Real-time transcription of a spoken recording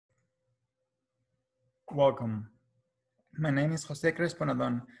Welcome. My name is Jose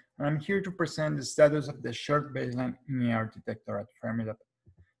Crespo-Anadón, and I'm here to present the status of the Short-Baseline Near Detector at Fermilab.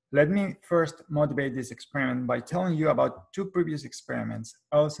 Let me first motivate this experiment by telling you about two previous experiments,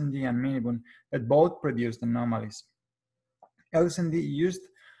 LSND and Minibun, that both produced anomalies. LSND used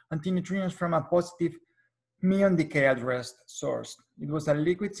antineutrinos from a positive muon decay at rest source. It was a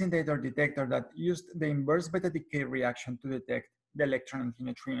liquid scintillator detector that used the inverse beta decay reaction to detect the electron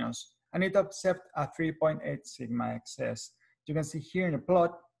antineutrinos, and it observed a 3.8 sigma excess. You can see here in the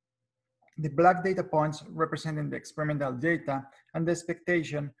plot the black data points representing the experimental data and the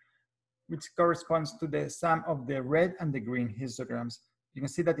expectation, which corresponds to the sum of the red and the green histograms. You can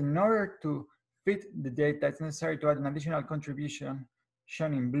see that in order to fit the data, it's necessary to add an additional contribution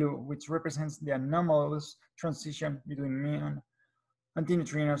shown in blue, which represents the anomalous transition between muon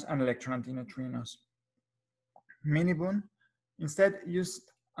antineutrinos and electron antineutrinos. Minibun instead used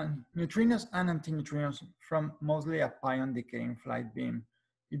neutrinos and antineutrinos from mostly a pion decaying flight beam.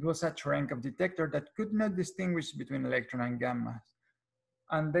 It was a Cherenkov detector that could not distinguish between electron and gamma,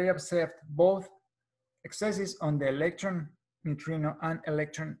 and they observed both excesses on the electron neutrino and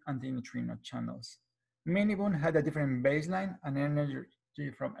electron antineutrino channels. Minibun had a different baseline and energy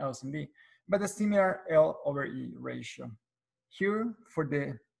from LSND, but a similar L/E ratio. Here, for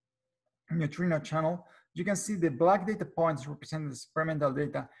the neutrino channel, you can see the black data points representing the experimental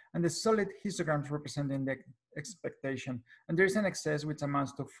data and the solid histograms representing the expectation, and there is an excess which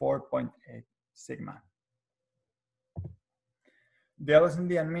amounts to 4.8 sigma. The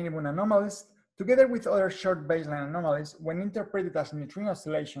LSND and Minibun anomalies, together with other short baseline anomalies, when interpreted as neutrino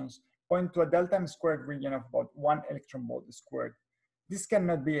oscillations, point to a delta m squared region of about 1 electron volt squared. This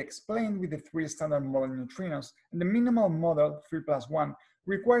cannot be explained with the three standard model neutrinos, and the minimal model, 3+1,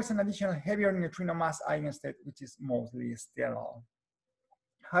 requires an additional heavier neutrino mass eigenstate, which is mostly sterile.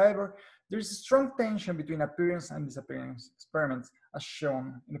 However, there is a strong tension between appearance and disappearance experiments, as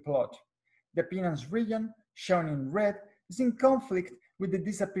shown in the plot. The appearance region, shown in red, is in conflict with the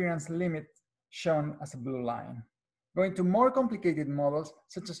disappearance limit, shown as a blue line. Going to more complicated models,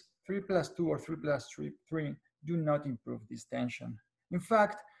 such as 3+2 or 3+3, do not improve this tension. In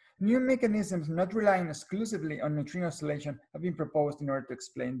fact, new mechanisms not relying exclusively on neutrino oscillation have been proposed in order to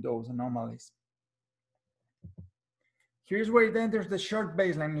explain those anomalies. Here's where it enters the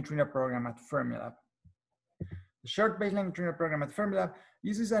Short-Baseline Neutrino program at Fermilab. The Short-Baseline Neutrino program at Fermilab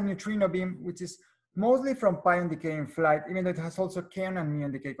uses a neutrino beam, which is mostly from pion decay in flight, even though it has also kaon and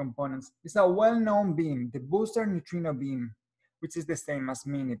muon decay components. It's a well-known beam, the Booster Neutrino Beam, which is the same as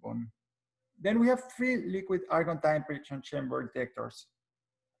Minibun. Then we have three liquid Argon Time Projection Chamber detectors.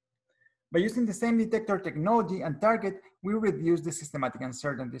 By using the same detector technology and target, we reduce the systematic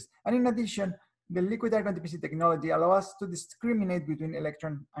uncertainties. And in addition, the liquid LArTPC technology allows us to discriminate between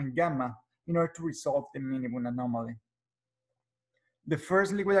electron and gamma in order to resolve the Minibun anomaly. The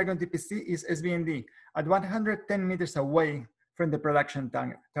first liquid LArTPC is SBND at 110 meters away from the production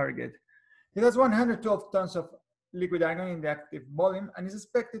target. It has 112 tons of liquid argon in the active volume and is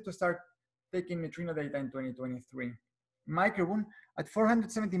expected to start taking neutrino data in 2023. Microbun, at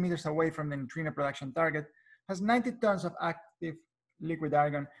 470 meters away from the neutrino production target, has 90 tons of active liquid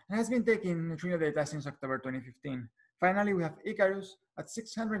argon and has been taking neutrino data since October 2015. Finally, we have Icarus, at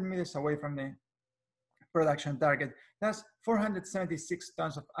 600 meters away from the production target. It has 476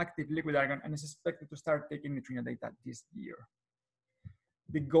 tons of active liquid argon and is expected to start taking neutrino data this year.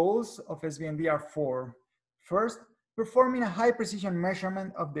 The goals of SBND are four. First, performing a high precision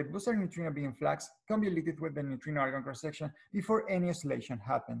measurement of the Booster Neutrino Beam flux convoluted with the neutrino-Argon cross-section before any oscillation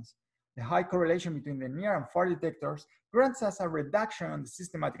happens. The high correlation between the near and far detectors grants us a reduction on the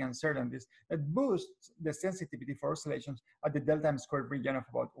systematic uncertainties that boosts the sensitivity for oscillations at the delta m squared region of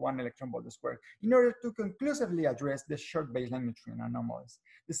about 1 electron volt squared in order to conclusively address the short baseline neutrino anomalies.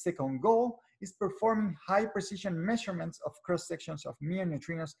 The second goal is performing high precision measurements of cross-sections of muon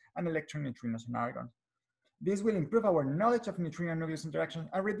neutrinos and electron neutrinos in argon. This will improve our knowledge of neutrino-nucleus interactions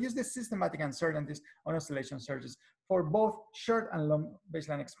and reduce the systematic uncertainties on oscillation searches for both short and long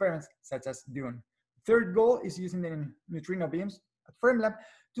baseline experiments, such as DUNE. Third goal is using the neutrino beams at Fermilab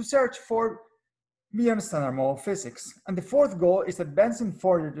to search for beyond standard model physics. And the fourth goal is advancing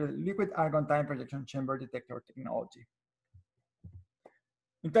further the liquid Argon Time Projection Chamber detector technology.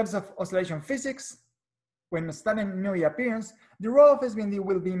 In terms of oscillation physics, when studying new appearance, the role of SBND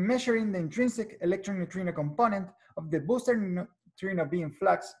will be measuring the intrinsic electron-neutrino component of the Booster Neutrino Beam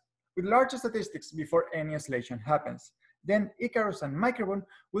flux with large statistics before any oscillation happens. Then Icarus and Microbun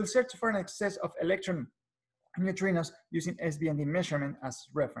will search for an excess of electron neutrinos using SBND measurement as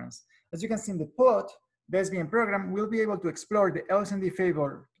reference. As you can see in the plot, the SBN program will be able to explore the LSND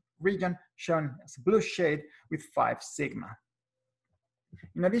favor region shown as a blue shade with 5 sigma.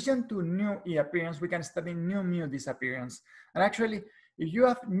 In addition to new E appearance, we can study new mu disappearance. And actually, if you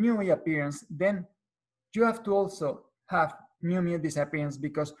have new E appearance, then you have to also have new mu disappearance,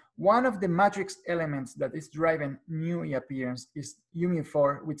 because one of the matrix elements that is driving new E appearance is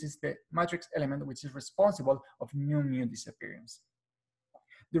mu4, which is the matrix element which is responsible of new mu disappearance.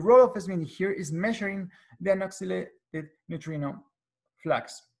 The role of SBND here is measuring the unoscillated neutrino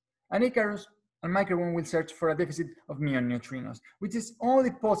flux. And Icarus and Microbone will search for a deficit of muon neutrinos, which is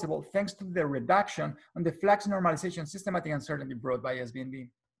only possible thanks to the reduction on the flux normalization systematic uncertainty brought by SBND.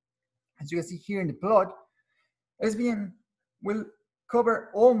 As you can see here in the plot, SBN will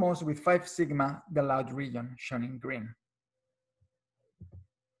cover almost with 5 sigma the allowed region shown in green.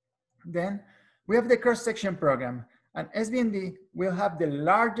 Then we have the cross-section program, and SBND will have the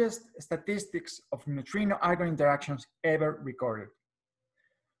largest statistics of neutrino-Argon interactions ever recorded.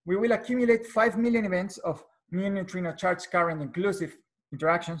 We will accumulate 5 million events of muon neutrino charge current inclusive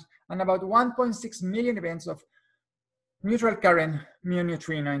interactions and about 1.6 million events of neutral current muon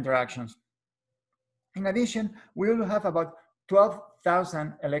neutrino interactions. In addition, we will have about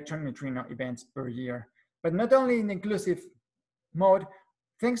 12,000 electron neutrino events per year. But not only in the inclusive mode,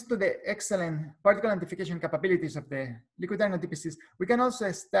 thanks to the excellent particle identification capabilities of the liquid LArTPCs, we can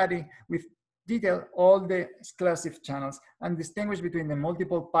also study with detail all the exclusive channels and distinguish between the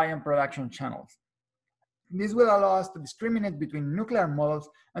multiple pion production channels. This will allow us to discriminate between nuclear models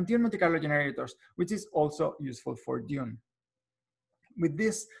and Dune Monte Carlo generators, which is also useful for Dune. With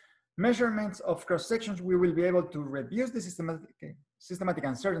these measurements of cross-sections, we will be able to reduce the systematic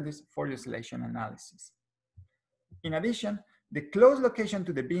uncertainties for the oscillation analysis. In addition, the close location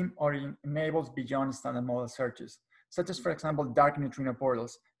to the beam origin enables beyond standard model searches, such as, for example, dark neutrino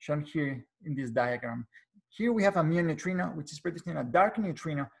portals, shown here in this diagram. Here we have a muon neutrino, which is producing a dark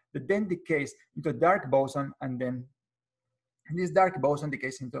neutrino that then decays into a dark boson, and then this dark boson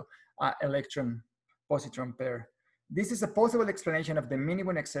decays into an electron-positron pair. This is a possible explanation of the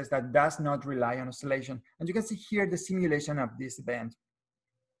minimum excess that does not rely on oscillation, and you can see here the simulation of this event.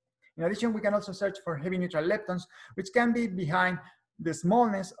 In addition, we can also search for heavy neutral leptons, which can be behind the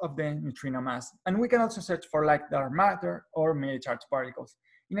smallness of the neutrino mass. And we can also search for light dark matter or melee charged particles.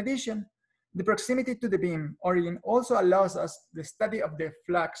 In addition, the proximity to the beam origin also allows us the study of the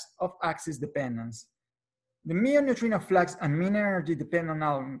flux of axis dependence. The muon neutrino flux and mean energy depend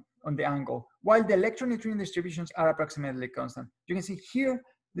on the angle, while the electron neutrino distributions are approximately constant. You can see here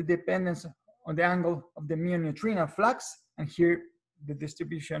the dependence on the angle of the muon neutrino flux, and here the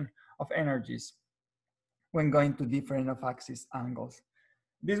distribution of energies when going to different off-axis angles.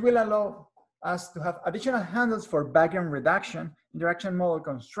 This will allow us to have additional handles for background reduction, interaction model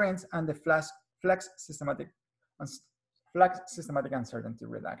constraints, and the flux systematic uncertainty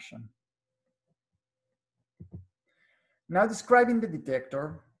reduction. Now describing the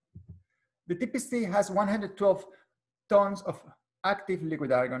detector, the TPC has 112 tons of active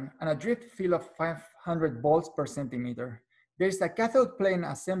liquid argon and a drift field of 500 volts per centimeter. There is a cathode plane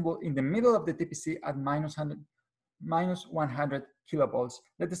assembled in the middle of the TPC at minus 100 kilovolts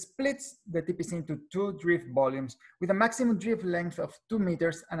that splits the TPC into 2 drift volumes with a maximum drift length of 2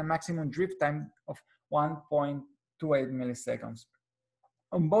 meters and a maximum drift time of 1.28 milliseconds.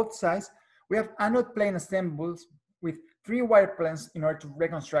 On both sides, we have anode plane assembles with 3 wire planes in order to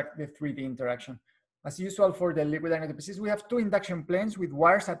reconstruct the 3D interaction. As usual for the liquid LArTPCs, we have 2 induction planes with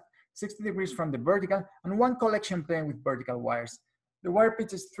wires at 60 degrees from the vertical and 1 collection plane with vertical wires. The wire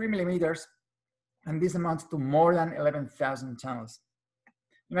pitch is 3 millimeters, and this amounts to more than 11,000 channels.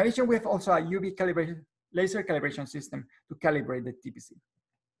 In addition, we have also a UV laser calibration system to calibrate the TPC.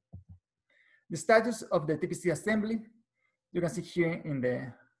 The status of the TPC assembly, you can see here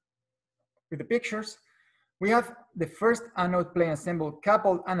with the pictures. We have the first anode plane assembled,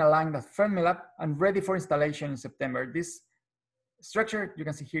 coupled and aligned at Fermilab and ready for installation in September. This structure you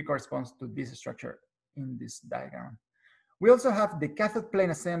can see here corresponds to this structure in this diagram. We also have the cathode plane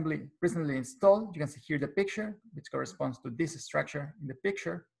assembly recently installed. You can see here the picture, which corresponds to this structure in the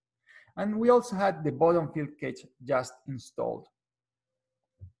picture. And we also had the bottom field cage just installed.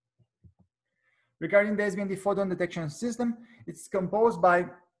 Regarding the SBND photon detection system, it's composed by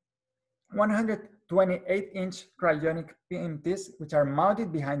 128-inch cryogenic PMTs, which are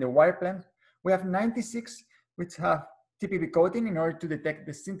mounted behind the wire plane. We have 96, which have TPV coating in order to detect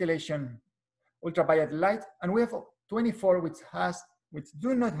the scintillation ultraviolet light, and we have 24 which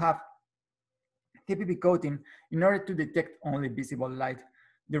do not have TPV coating in order to detect only visible light.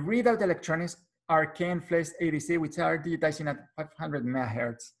 The readout electronics are K and Flash ADC, which are digitizing at 500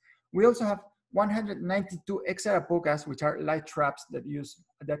 megahertz. We also have 192 exarapucas, which are light traps that use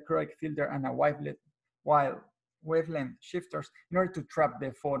a dichroic filter and a wavelength shifters in order to trap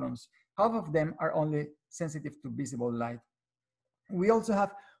the photons. Half of them are only sensitive to visible light. We also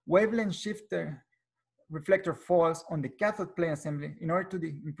have wavelength shifter reflector foils on the cathode plane assembly in order to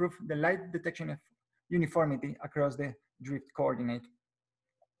improve the light detection uniformity across the drift coordinate.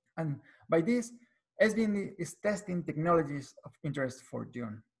 And by this, SBND is testing technologies of interest for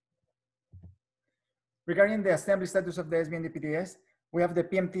June. Regarding the assembly status of the SBND PDS, we have the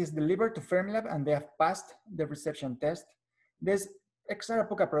PMTs delivered to Fermilab and they have passed the reception test. This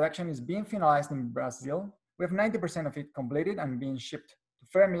exarapuca production is being finalized in Brazil. We have 90% of it completed and being shipped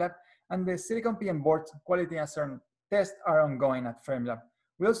to Fermilab, and the silicon PM board's quality assurance tests are ongoing at Fermilab.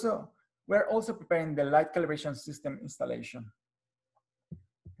 We're also preparing the light calibration system installation.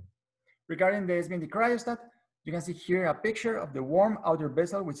 Regarding the SBND cryostat, you can see here a picture of the warm outer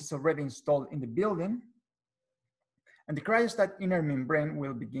vessel, which is already installed in the building. And the cryostat inner membrane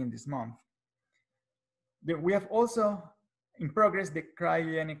will begin this month. We have also in progress the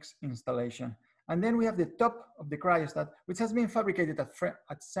cryogenics installation. And then we have the top of the cryostat, which has been fabricated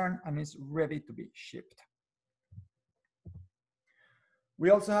at CERN and is ready to be shipped. We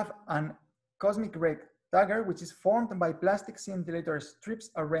also have an cosmic ray tagger, which is formed by plastic scintillator strips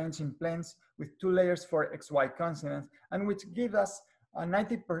arranged in planes with 2 layers for XY consonants, and which gives us a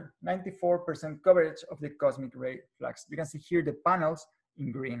 94% coverage of the cosmic ray flux. You can see here the panels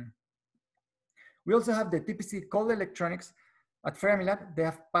in green. We also have the TPC cold electronics at Fermilab. They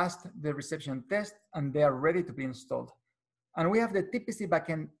have passed the reception test and they are ready to be installed. And we have the TPC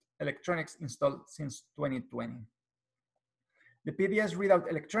backend electronics installed since 2020. The PDS readout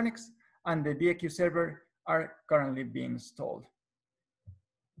electronics and the DAQ server are currently being installed.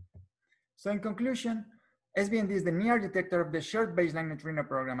 So in conclusion, SBND is the near detector of the short-baseline neutrino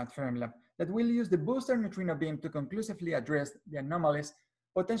program at Fermilab that will use the Booster Neutrino Beam to conclusively address the anomalies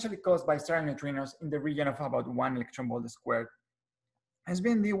potentially caused by sterile neutrinos in the region of about 1 electron volt squared.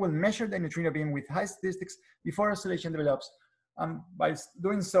 SBND will measure the neutrino beam with high statistics before oscillation develops, and by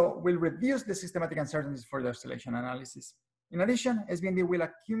doing so, will reduce the systematic uncertainties for the oscillation analysis. In addition, SBND will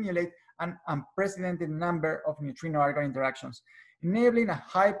accumulate an unprecedented number of neutrino-Argon interactions, enabling a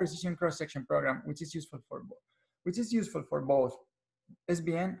high-precision cross-section program, which is useful for both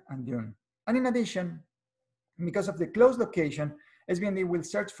SBN and Dune. And in addition, because of the close location, SBND will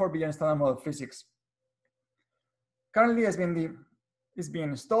search for beyond standard model physics. Currently, SBND is being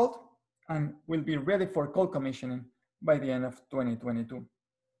installed and will be ready for cold commissioning by the end of 2022.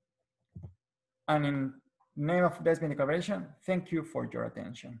 And in the name of the SBND collaboration, thank you for your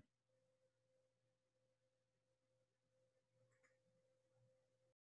attention.